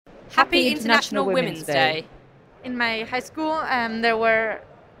Happy International Women's Day. In my high school, there were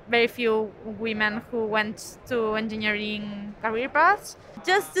very few women who went to engineering career paths.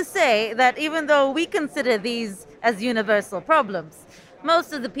 Just to say that even though we consider these as universal problems,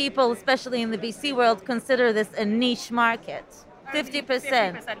 most of the people, especially in the VC world, consider this a niche market.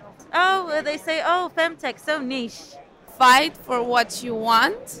 50%. Oh, they say, oh, femtech, so niche. Fight for what you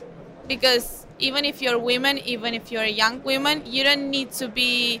want, because even if you're women, even if you're a young woman, you don't need to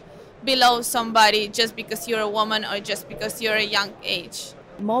be below somebody just because you're a woman or just because you're a young age.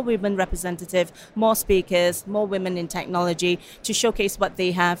 More women representative, more speakers, more women in technology to showcase what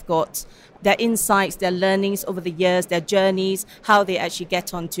they have got, their insights, their learnings over the years, their journeys, how they actually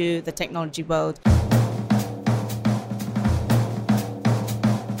get onto the technology world.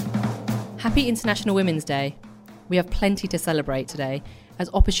 Happy International Women's Day. We have plenty to celebrate today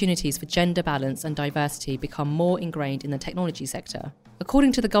as opportunities for gender balance and diversity become more ingrained in the technology sector.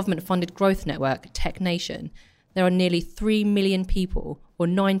 According to the government-funded growth network TechNation, there are nearly 3 million people, or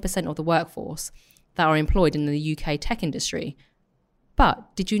 9% of the workforce, that are employed in the UK tech industry.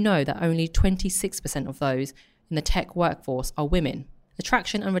 But did you know that only 26% of those in the tech workforce are women?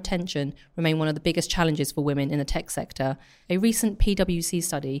 Attraction and retention remain one of the biggest challenges for women in the tech sector. A recent PwC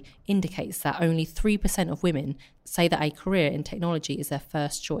study indicates that only 3% of women say that a career in technology is their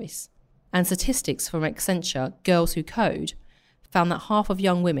first choice. And statistics from Accenture, Girls Who Code, found that half of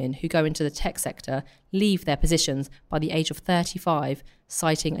young women who go into the tech sector leave their positions by the age of 35,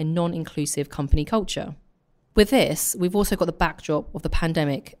 citing a non-inclusive company culture. With this, we've also got the backdrop of the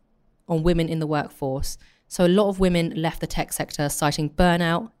pandemic on women in the workforce. So a lot of women left the tech sector citing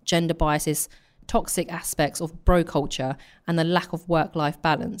burnout, gender biases, toxic aspects of bro culture, and the lack of work-life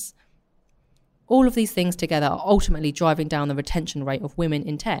balance. All of these things together are ultimately driving down the retention rate of women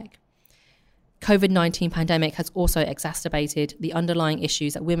in tech. COVID-19 pandemic has also exacerbated the underlying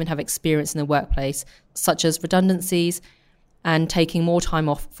issues that women have experienced in the workplace, such as redundancies and taking more time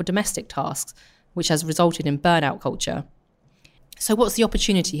off for domestic tasks, which has resulted in burnout culture. So what's the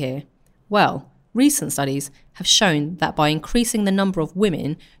opportunity here? Well, recent studies have shown that by increasing the number of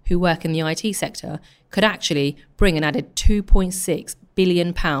women who work in the IT sector could actually bring an added £2.6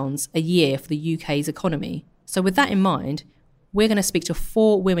 billion a year for the UK's economy. So with that in mind, we're going to speak to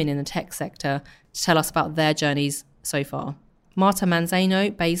 4 women in the tech sector to tell us about their journeys so far. Marta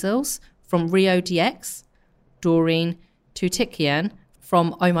Manzano Basils from Rio DX, Doreen Tutikian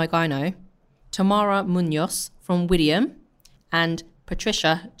from Oh My Gyno, Tamara Munoz from Whittiam, and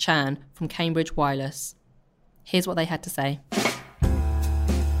Patricia Chan from Cambridge Wireless. Here's what they had to say.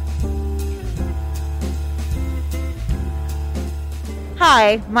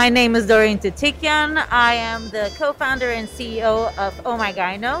 Hi, my name is Doreen Tutikian. I am the co-founder and CEO of Oh My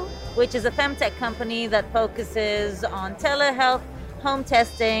Gyno, which is a femtech company that focuses on telehealth, home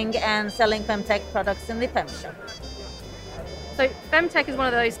testing, and selling femtech products in the fem shop. So femtech is one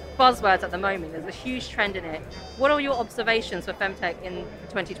of those buzzwords at the moment. There's a huge trend in it. What are your observations for femtech in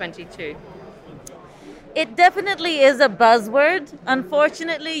 2022? It definitely is a buzzword.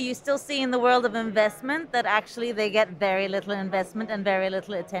 Unfortunately, you still see in the world of investment that actually they get very little investment and very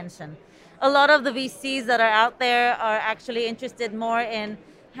little attention. A lot of the VCs that are out there are actually interested more in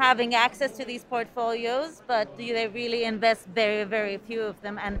having access to these portfolios, but do they really invest? Very, very few of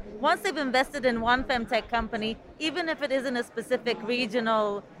them. And once they've invested in one femtech company, even if it is in a specific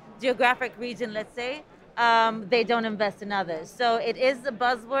regional, geographic region, let's say, they don't invest in others. So it is a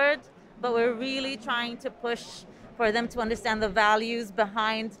buzzword, but we're really trying to push for them to understand the values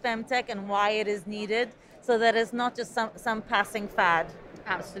behind femtech and why it is needed, so that it's not just some passing fad.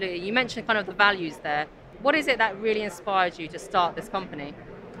 Absolutely. You mentioned kind of the values there. What is it that really inspired you to start this company?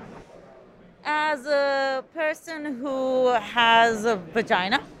 As a person who has a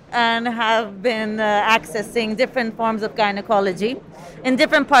vagina and have been accessing different forms of gynecology in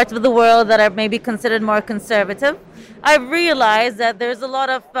different parts of the world that are maybe considered more conservative, I've realized that there's a lot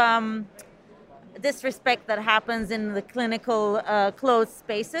of disrespect that happens in the clinical closed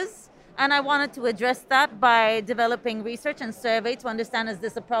spaces. And I wanted to address that by developing research and survey to understand, is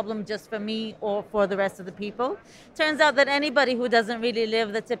this a problem just for me or for the rest of the people? Turns out that anybody who doesn't really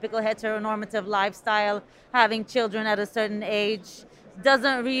live the typical heteronormative lifestyle, having children at a certain age,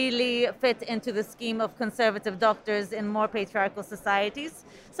 doesn't really fit into the scheme of conservative doctors in more patriarchal societies.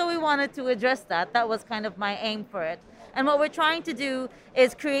 So we wanted to address that. That was kind of my aim for it. And what we're trying to do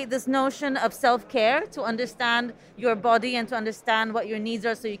is create this notion of self-care to understand your body and to understand what your needs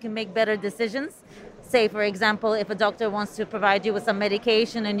are so you can make better decisions. Say, for example, if a doctor wants to provide you with some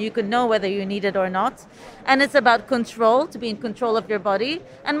medication and you could know whether you need it or not. And it's about control, to be in control of your body.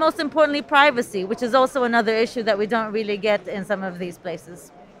 And most importantly, privacy, which is also another issue that we don't really get in some of these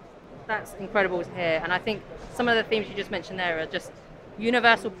places. That's incredible to hear. And I think some of the themes you just mentioned there are just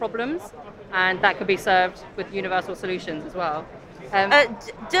universal problems, and that could be served with universal solutions as well.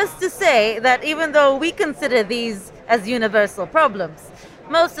 Just to say that even though we consider these as universal problems,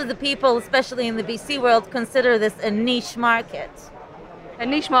 most of the people, especially in the VC world, consider this a niche market. A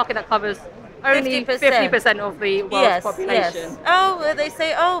niche market that covers only 50%. 50% of the world's population. Yes. Oh, they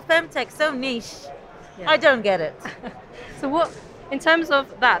say, oh, femtech, so niche. Yeah. I don't get it. So what, in terms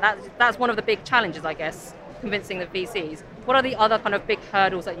of that's one of the big challenges, I guess, convincing the VCs. What are the other kind of big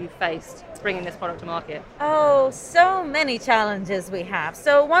hurdles that you faced bringing this product to market? Oh, so many challenges we have.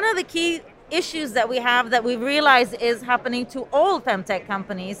 So one of the key issues that we have that we realize is happening to all femtech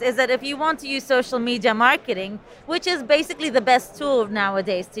companies is that if you want to use social media marketing, which is basically the best tool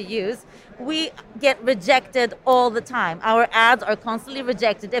nowadays to use, we get rejected all the time. Our ads are constantly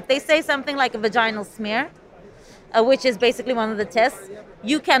rejected. If they say something like a vaginal smear, which is basically one of the tests,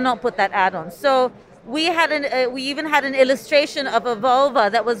 you cannot put that ad on. So we even had an illustration of a vulva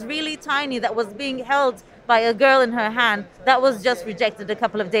that was really tiny that was being held by a girl in her hand that was just rejected a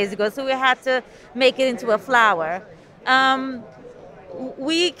couple of days ago. So we had to make it into a flower.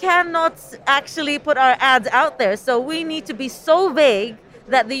 We cannot actually put our ads out there. So we need to be so vague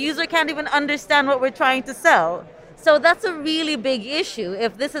that the user can't even understand what we're trying to sell. So that's a really big issue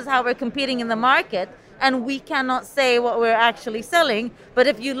if this is how we're competing in the market and we cannot say what we're actually selling. But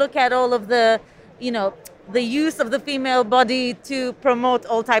if you look at all of the use of the female body to promote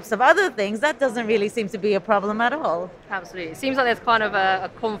all types of other things, that doesn't really seem to be a problem at all. Absolutely. It seems like there's kind of a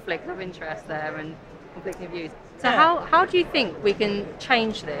conflict of interest there and conflicting views. So how do you think we can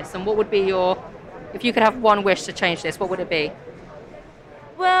change this? And what would be if you could have one wish to change this, what would it be?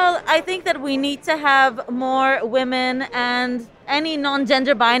 Well, I think that we need to have more women and any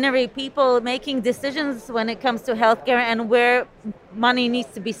non-gender binary people making decisions when it comes to healthcare and where money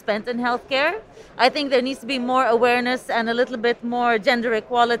needs to be spent in healthcare. I think there needs to be more awareness and a little bit more gender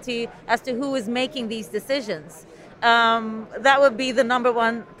equality as to who is making these decisions. That would be the number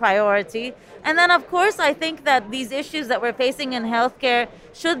one priority. And then, of course, I think that these issues that we're facing in healthcare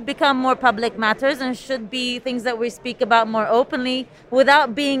should become more public matters and should be things that we speak about more openly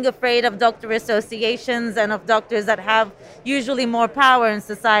without being afraid of doctor associations and of doctors that have usually more power in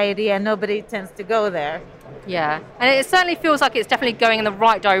society and nobody tends to go there. Yeah, and it certainly feels like it's definitely going in the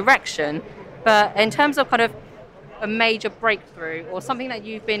right direction. But in terms of kind of a major breakthrough or something that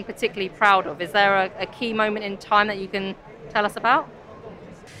you've been particularly proud of, is there a key moment in time that you can tell us about?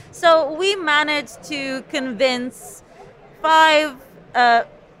 So we managed to convince 5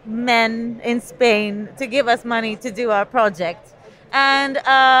 men in Spain to give us money to do our project. And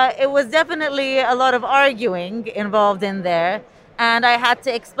it was definitely a lot of arguing involved in there. And I had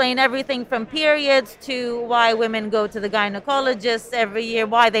to explain everything from periods to why women go to the gynecologist every year,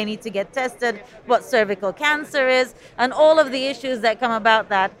 why they need to get tested, what cervical cancer is, and all of the issues that come about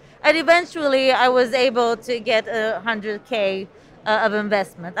that. And eventually I was able to get 100K of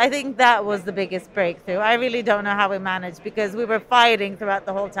investment. I think that was the biggest breakthrough. I really don't know how we managed because we were fighting throughout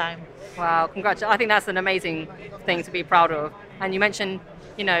the whole time. Wow, congratulations. I think that's an amazing thing to be proud of. And you mentioned,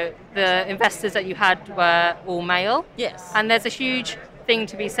 the investors that you had were all male. Yes. And there's a huge thing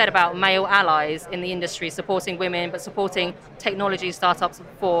to be said about male allies in the industry, supporting women, but supporting technology startups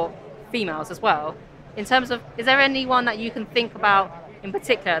for females as well. In terms of, is there anyone that you can think about in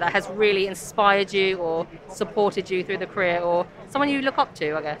particular that has really inspired you or supported you through the career, or someone you look up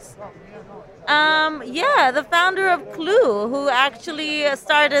to, I guess? The founder of Clue, who actually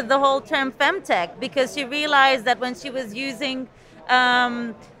started the whole term femtech because she realized that when she was using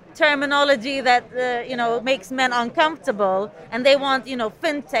terminology that makes men uncomfortable, and they want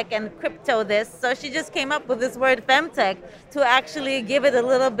fintech and crypto this, so she just came up with this word femtech to actually give it a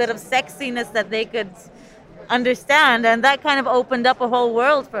little bit of sexiness that they could understand, and that kind of opened up a whole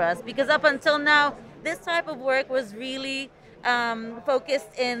world for us, because up until now this type of work was really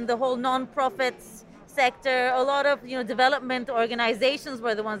focused in the whole non-profits sector. A lot of development organizations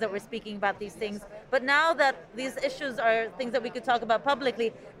were the ones that were speaking about these things, but now that these issues are things that we could talk about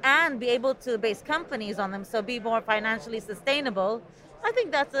publicly and be able to base companies on them, so be more financially sustainable, I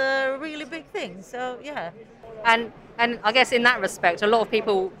think that's a really big thing. So yeah. And I guess in that respect, a lot of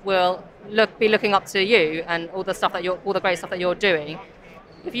people will be looking up to you and all the great stuff that you're doing.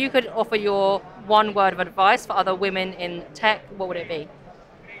 If you could offer your one word of advice for other women in tech, what would it be?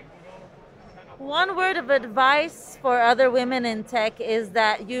 One word of advice for other women in tech is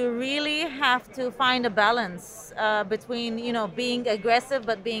that you really have to find a balance between, being aggressive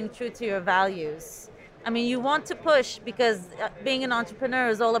but being true to your values. I mean, you want to push because being an entrepreneur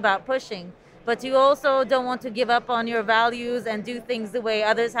is all about pushing, but you also don't want to give up on your values and do things the way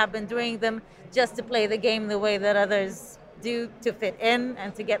others have been doing them, just to play the game the way that others do, to fit in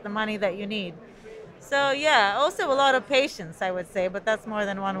and to get the money that you need. So yeah, also a lot of patience, I would say, but that's more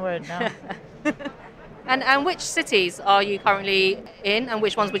than one word now. And which cities are you currently in, and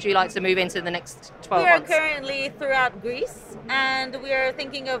which ones would you like to move into the next 12 We are months? currently throughout Greece, and we are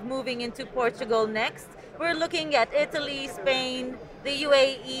thinking of moving into Portugal next. We're looking at Italy, Spain, the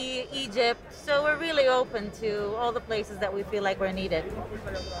UAE, Egypt, so we're really open to all the places that we feel like we're needed.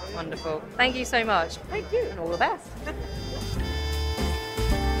 Wonderful. Thank you so much. Thank you. And all the best.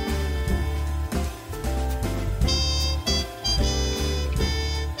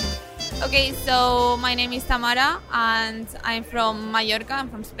 Okay, so my name is Tamara and I'm from Mallorca, I'm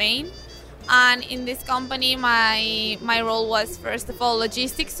from Spain. And in this company, my role was first of all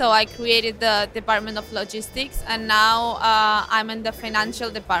logistics, so I created the department of logistics, and now I'm in the financial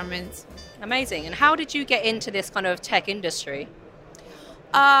department. Amazing. And how did you get into this kind of tech industry?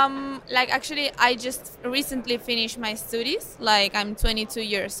 Actually, I just recently finished my studies, like I'm 22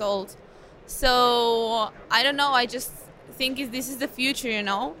 years old. So I don't know, I just think this is the future, you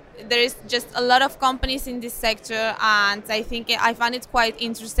know. There is just a lot of companies in this sector, and I think I find it quite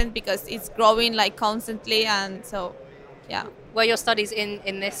interesting because it's growing like constantly, and so yeah. Were your studies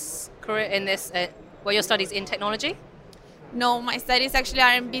in this career, were your studies in technology? No, my studies actually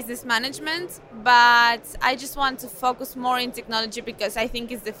are in business management, but I just want to focus more in technology because I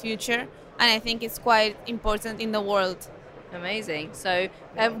think it's the future and I think it's quite important in the world. Amazing. So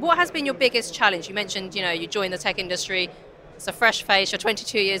what has been your biggest challenge? You mentioned, you joined the tech industry. It's a fresh face. You're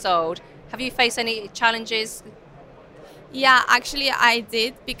 22 years old. Have you faced any challenges? Yeah, actually I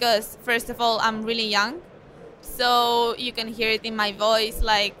did, because first of all, I'm really young. So you can hear it in my voice,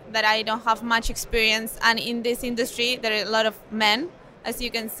 like that I don't have much experience. And in this industry, there are a lot of men, as you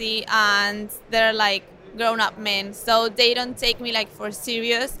can see, and they're like grown-up men. So they don't take me like for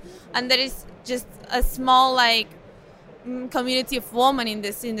serious. And there is just a small community of women in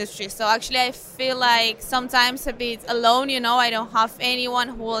this industry. So actually I feel like sometimes a bit alone, I don't have anyone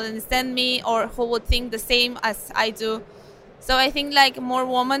who will understand me or who would think the same as I do. So I think like more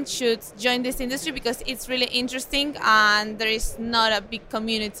women should join this industry because it's really interesting and there is not a big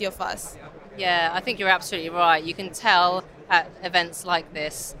community of us. Yeah, I think you're absolutely right. You can tell at events like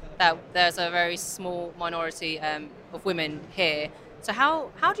this that there's a very small minority of women here. So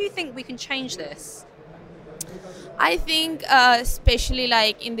how do you think we can change this? I think especially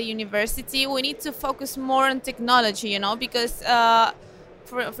like in the university, we need to focus more on technology, because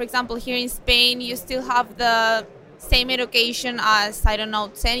for example, here in Spain, you still have the same education as,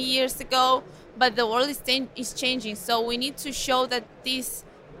 10 years ago, but the world is changing. So we need to show that this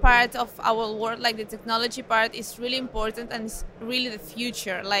part of our world, like the technology part, is really important and it's really the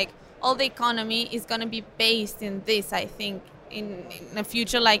future. Like all the economy is going to be based in this, I think, in the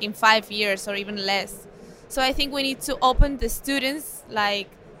future, like in 5 years or even less. So I think we need to open the students like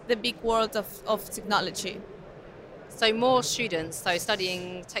the big world of technology. So more students, so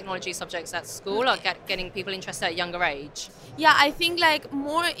studying technology subjects at school, or getting people interested at a younger age? Yeah, I think like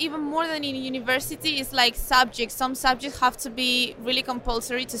even more than in university is like subjects. Some subjects have to be really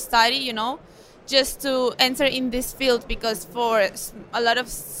compulsory to study, just to enter in this field, because for a lot of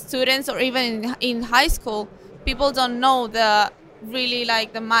students or even in high school, people don't know the really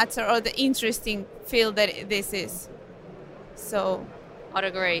like the matter or the interesting field that this is. So I'd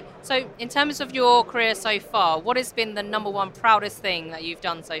agree. So in terms of your career so far, what has been the number one proudest thing that you've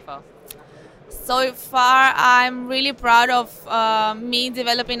done so far? So far, I'm really proud of me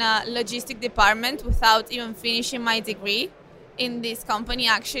developing a logistic department without even finishing my degree in this company,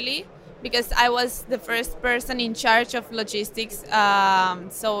 actually, because I was the first person in charge of logistics.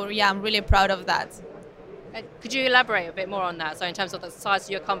 So yeah, I'm really proud of that. Could you elaborate a bit more on that? So in terms of the size of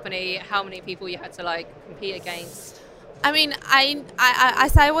your company, how many people you had to compete against? I mean,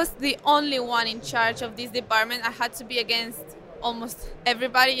 as I was the only one in charge of this department, I had to be against almost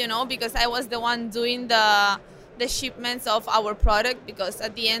everybody, because I was the one doing the shipments of our product, because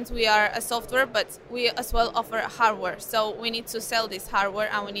at the end we are a software, but we as well offer hardware. So we need to sell this hardware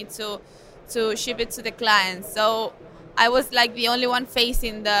and we need to ship it to the clients. So I was like the only one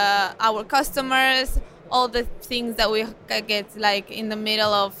facing our customers, all the things that we get like in the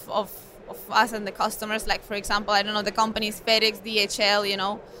middle of us and the customers. Like for example, I don't know, the companies FedEx,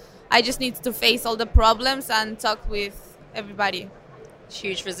 DHL, I just need to face all the problems and talk with everybody.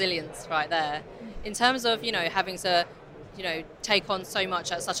 Huge resilience right there. In terms of, having to, take on so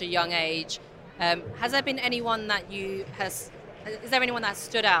much at such a young age, has there been anyone is there anyone that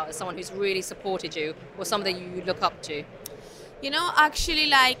stood out as someone who's really supported you or somebody you look up to? Actually,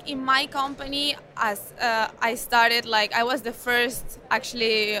 like in my company, as I started, like I was the first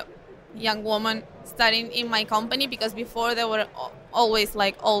actually young woman starting in my company, because before there were always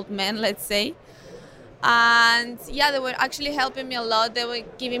like old men, let's say. And yeah, they were actually helping me a lot. They were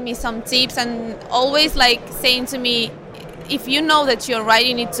giving me some tips and always like saying to me, if you know that you're right,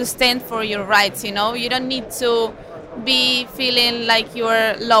 you need to stand for your rights. You don't need to be feeling like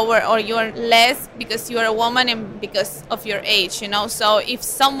you're lower or you're less because you're a woman and because of your age. So if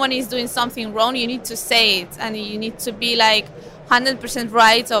someone is doing something wrong, you need to say it, and you need to be like 100%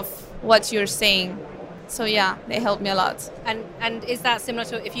 right of what you're saying. So yeah, they helped me a lot. And is that similar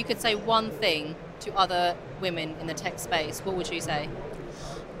to, if you could say one thing to other women in the tech space, what would you say?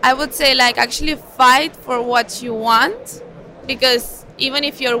 I would say like actually fight for what you want, because even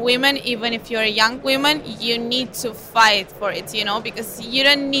if you're women, even if you're a young woman, you need to fight for it, because you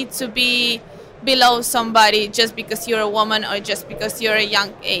don't need to be below somebody just because you're a woman or just because you're a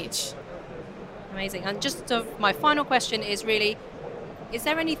young age. Amazing. And just my final question is really, is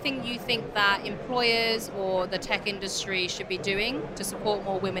there anything you think that employers or the tech industry should be doing to support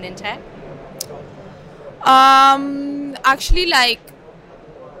more women in tech? Actually, like,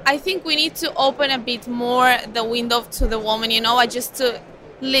 I think we need to open a bit more the window to the woman, just to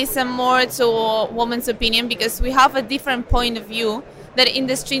listen more to a woman's opinion, because we have a different point of view that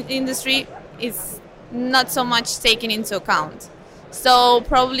industry is not so much taken into account. So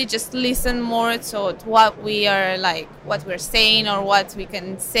probably just listen more to what we are like, what we're saying or what we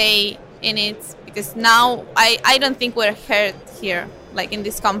can say in it, because now I don't think we're heard here, like in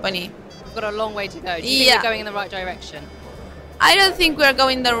this company. We've got a long way to go. Do you think we're going in the right direction? I don't think we're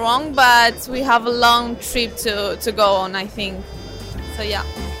going the wrong, but we have a long trip to go on, I think. So yeah.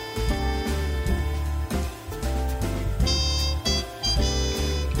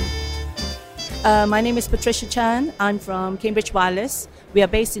 My name is Patricia Chan. I'm from Cambridge Wireless. We are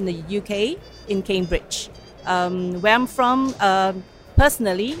based in the UK, in Cambridge. Where I'm from,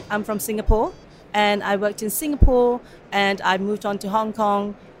 personally, I'm from Singapore, and I worked in Singapore, and I moved on to Hong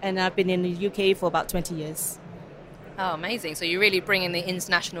Kong, and I've been in the UK for about 20 years. Oh, amazing. So you really bring in the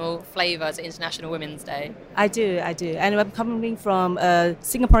international flavour to International Women's Day. I do. And I'm coming from a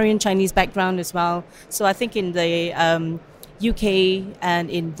Singaporean Chinese background as well. So I think in the UK and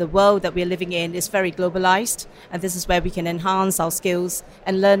in the world that we're living in is very globalized. And this is where we can enhance our skills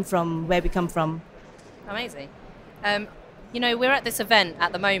and learn from where we come from. Amazing. We're at this event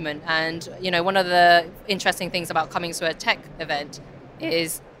at the moment, and, one of the interesting things about coming to a tech event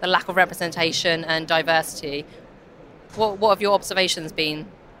is the lack of representation and diversity. What have your observations been?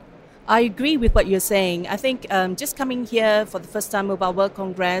 I agree with what you're saying. I think just coming here for the first time Mobile World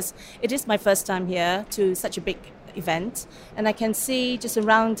Congress, it is my first time here to such a big event. And I can see just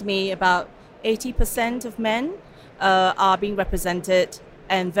around me about 80% of men are being represented,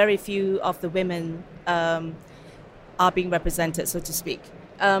 and very few of the women are being represented, so to speak.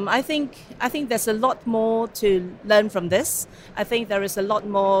 I think there's a lot more to learn from this. I think there is a lot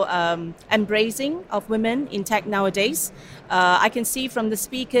more embracing of women in tech nowadays. I can see from the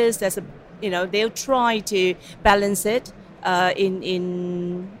speakers, they'll try to balance it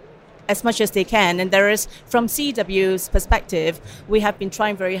in as much as they can. And there is, from CW's perspective, we have been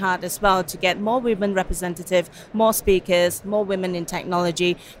trying very hard as well to get more women representative, more speakers, more women in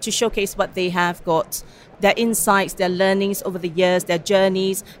technology, to showcase what they have got, their insights, their learnings over the years, their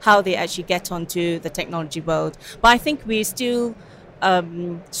journeys, how they actually get onto the technology world. But I think we're still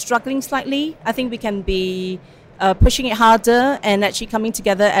struggling slightly. I think we can be pushing it harder and actually coming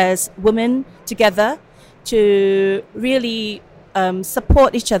together as women together to really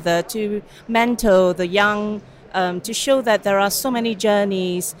support each other, to mentor the young, to show that there are so many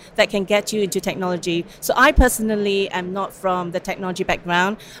journeys that can get you into technology. So I personally am not from the technology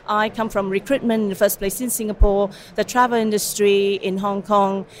background. I come from recruitment in the first place in Singapore, the travel industry in Hong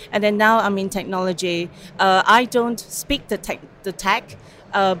Kong, and then now I'm in technology. I don't speak the tech,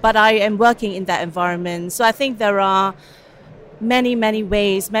 but I am working in that environment. So I think there are many, many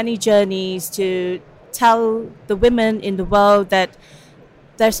ways, many journeys to tell the women in the world that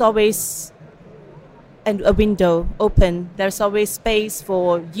there's always a window open. There's always space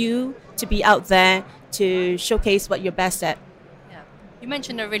for you to be out there to showcase what you're best at. Yeah. You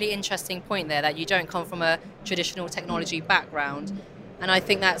mentioned a really interesting point there, that you don't come from a traditional technology background. And I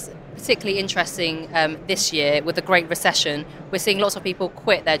think that's particularly interesting this year with the Great Recession. We're seeing lots of people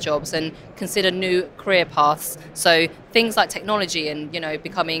quit their jobs and consider new career paths. So things like technology and,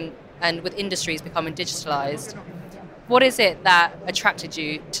 becoming, and with industries becoming digitalized. What is it that attracted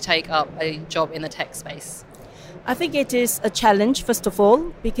you to take up a job in the tech space? I think it is a challenge, first of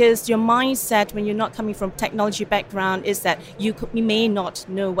all, because your mindset when you're not coming from technology background is that you may not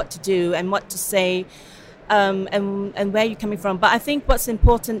know what to do and what to say, and where you're coming from. But I think what's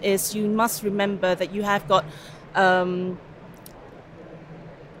important is you must remember that you have got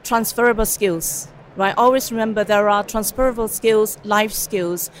transferable skills. Right, always remember there are transferable skills, life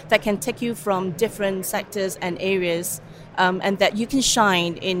skills that can take you from different sectors and areas, and that you can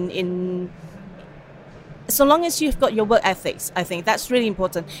shine in. So long as you've got your work ethics, I think that's really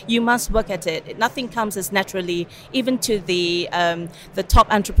important. You must work at it. Nothing comes as naturally, even to the top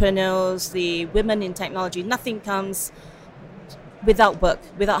entrepreneurs, the women in technology. Nothing comes without work,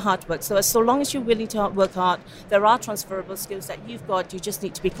 without hard work. So long as you're willing to work hard, there are transferable skills that you've got. You just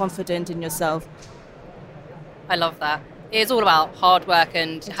need to be confident in yourself. I love that. It's all about hard work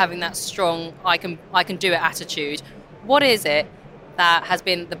and having that strong I can do it attitude. What is it that has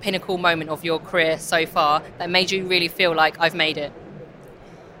been the pinnacle moment of your career so far that made you really feel like I've made it?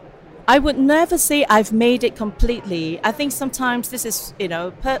 I would never say I've made it completely. I think sometimes this is,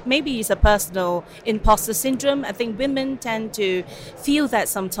 maybe it's a personal imposter syndrome. I think women tend to feel that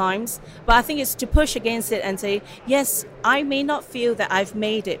sometimes, but I think it's to push against it and say, yes, I may not feel that I've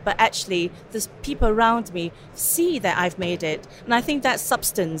made it, but actually the people around me see that I've made it. And I think that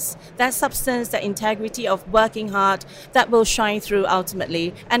substance, that integrity of working hard, that will shine through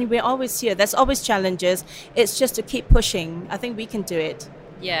ultimately. And we're always here. There's always challenges. It's just to keep pushing. I think we can do it.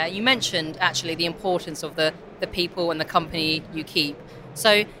 Yeah, you mentioned actually the importance of the people and the company you keep.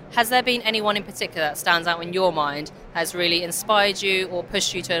 So has there been anyone in particular that stands out in your mind, has really inspired you or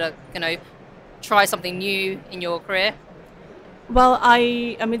pushed you to, try something new in your career? Well,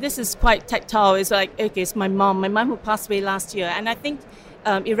 I mean, this is quite tactile. It's like, okay, it's my mom who passed away last year. And I think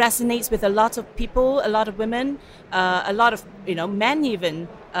it resonates with a lot of people, a lot of women, a lot of, men even.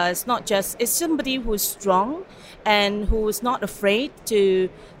 It's somebody who's strong and who is not afraid to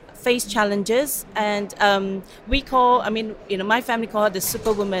face challenges. And my family call her the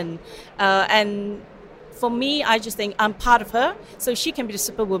superwoman. And for me, I just think I'm part of her. So she can be the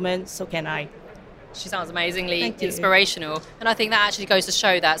superwoman, so can I. She sounds amazingly inspirational. And I think that actually goes to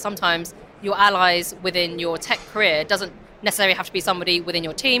show that sometimes your allies within your tech career doesn't necessarily have to be somebody within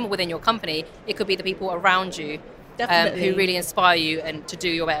your team, within your company. It could be the people around you who really inspire you and to do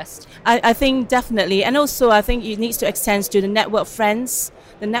your best. I think definitely. And also I think it needs to extend to the network friends,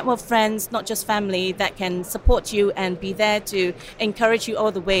 not just family, that can support you and be there to encourage you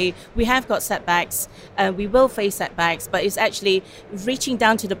all the way. We have got setbacks, we will face setbacks, but it's actually reaching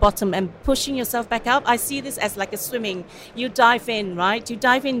down to the bottom and pushing yourself back up. I see this as like a swimming. You dive in, right? You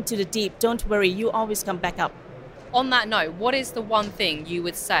dive into the deep. Don't worry, you always come back up. On that note, what is the one thing you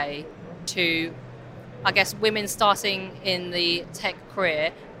would say to, I guess, women starting in the tech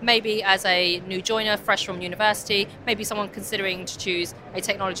career, maybe as a new joiner, fresh from university, maybe someone considering to choose a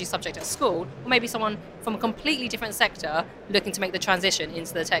technology subject at school, or maybe someone from a completely different sector looking to make the transition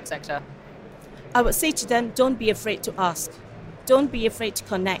into the tech sector? I would say to them, don't be afraid to ask. Don't be afraid to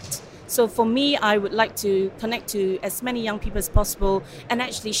connect. So for me, I would like to connect to as many young people as possible and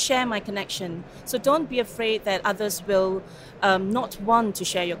actually share my connection. So don't be afraid that others will not want to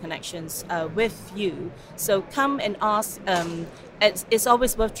share your connections with you. So come and ask. It's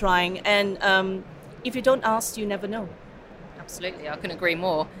always worth trying. And if you don't ask, you never know. Absolutely. I couldn't agree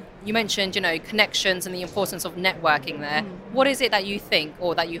more. You mentioned, connections and the importance of networking there. What is it that you think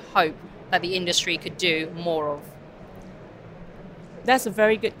or that you hope that the industry could do more of? That's a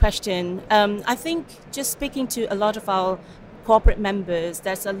very good question. I think just speaking to a lot of our corporate members,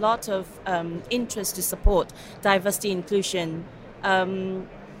 there's a lot of interest to support diversity inclusion. I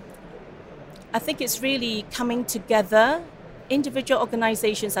think it's really coming together. Individual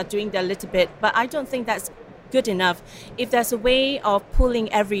organizations are doing their little bit, but I don't think that's good enough. If there's a way of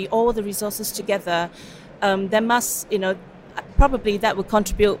pulling all the resources together, there must, probably that would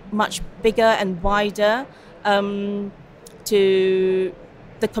contribute much bigger and wider to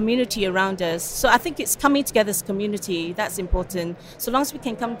the community around us. So I think it's coming together as a community. That's important. So long as we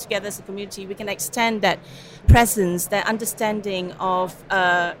can come together as a community, we can extend that presence, that understanding of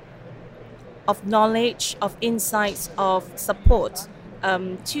knowledge, of insights, of support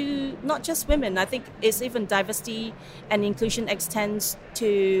to not just women. I think it's even diversity and inclusion extends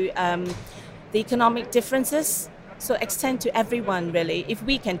to the economic differences. So extend to everyone, really, if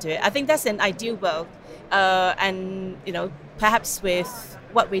we can do it. I think that's an ideal world. And, perhaps with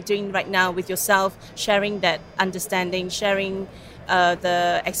what we're doing right now with yourself, sharing that understanding, sharing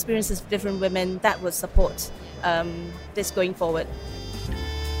the experiences of different women, that will support this going forward.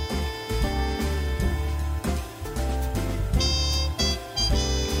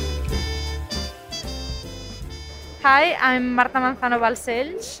 Hi, I'm Marta Manzano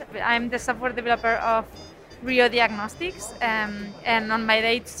Balcells. I'm the software developer of Rio Diagnostics, and on my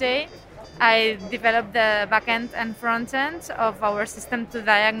day-to-day, I develop the backend and frontend of our system to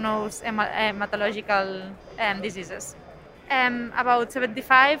diagnose hematological diseases. About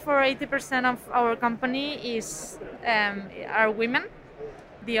 75 or 80% of our company are women.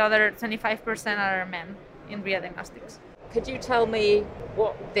 The other 25% are men in Rio Diagnostics. Could you tell me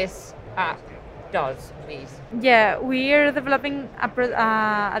what this app does, please? Yeah, we are developing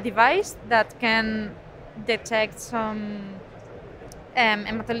a device that can detect some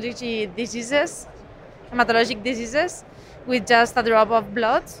hematologic diseases with just a drop of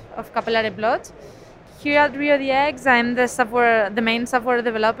blood, of capillary blood. Here at RioDX, I'm the main software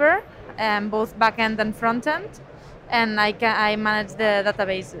developer, both backend and frontend, and I manage the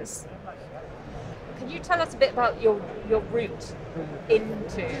databases. Can you tell us a bit about your route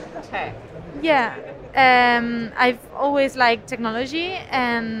into tech? Yeah, I've always liked technology,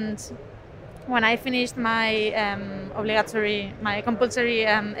 and when I finished my compulsory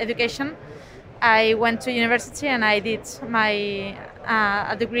education, I went to university and I did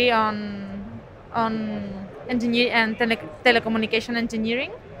a degree on engineering and telecommunication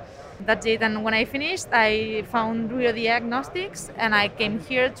engineering. That's it. And when I finished, I found Rio Diagnostics and I came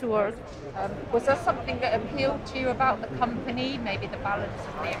here to work. Was there something that appealed to you about the company? Maybe the balance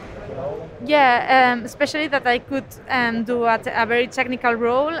of the employees? Yeah, especially that I could do a very technical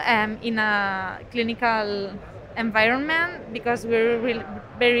role in a clinical environment, because we're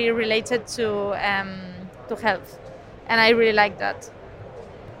very related to health, and I really like that.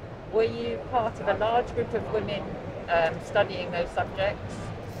 Were you part of a large group of women studying those subjects?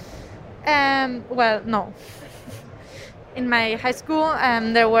 Well, no. In my high school,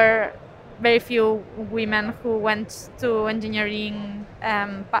 there were very few women who went to engineering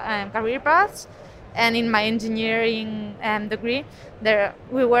career paths, and in my engineering degree,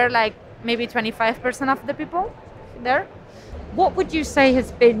 we were like maybe 25% of the people there. What would you say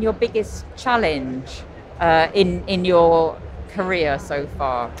has been your biggest challenge in your career so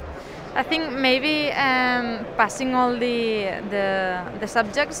far? I think maybe passing all the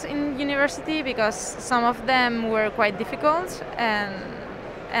subjects in university, because some of them were quite difficult,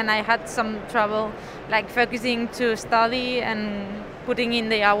 and I had some trouble like focusing to study and putting in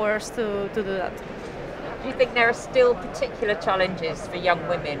the hours to do that. Do you think there are still particular challenges for young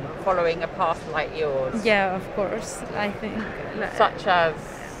women following a path like yours? Yeah, of course. I think such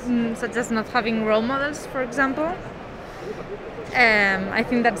as not having role models, for example. I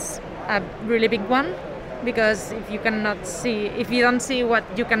think that's a really big one, because if you don't see what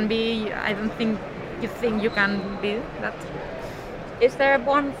you can be, I don't think you can be that. Is there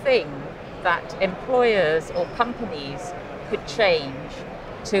one thing that employers or companies could change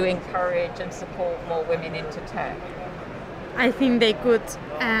to encourage and support more women into tech? I think they could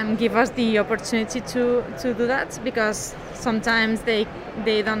give us the opportunity to do that, because sometimes they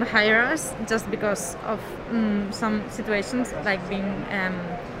don't hire us just because of some situations, like being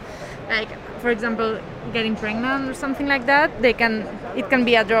like, for example, getting pregnant or something like that. It can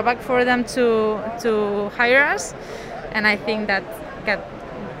be a drawback for them to hire us, and I think that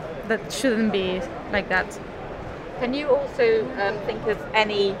shouldn't be like that. Can you also think of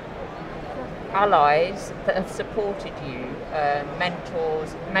any allies that have supported you,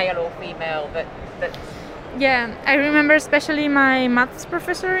 mentors, male or female, that Yeah, I remember especially my maths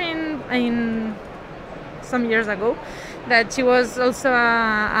professor in some years ago, that she was also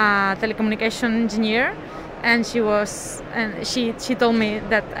a telecommunication engineer, and she told me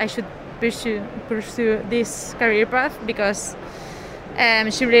that I should pursue this career path, because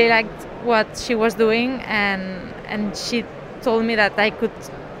she really liked what she was doing, and she told me that I could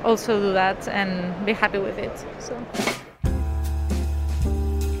also do that and be happy with it. So.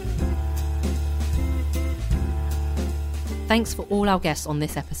 Thanks for all our guests on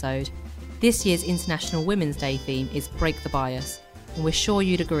this episode. This year's International Women's Day theme is Break the Bias, and we're sure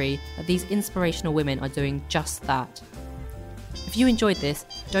you'd agree that these inspirational women are doing just that. If you enjoyed this,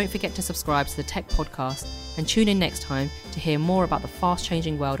 don't forget to subscribe to the Tech Podcast and tune in next time to hear more about the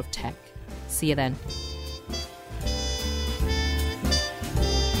fast-changing world of tech. See you then.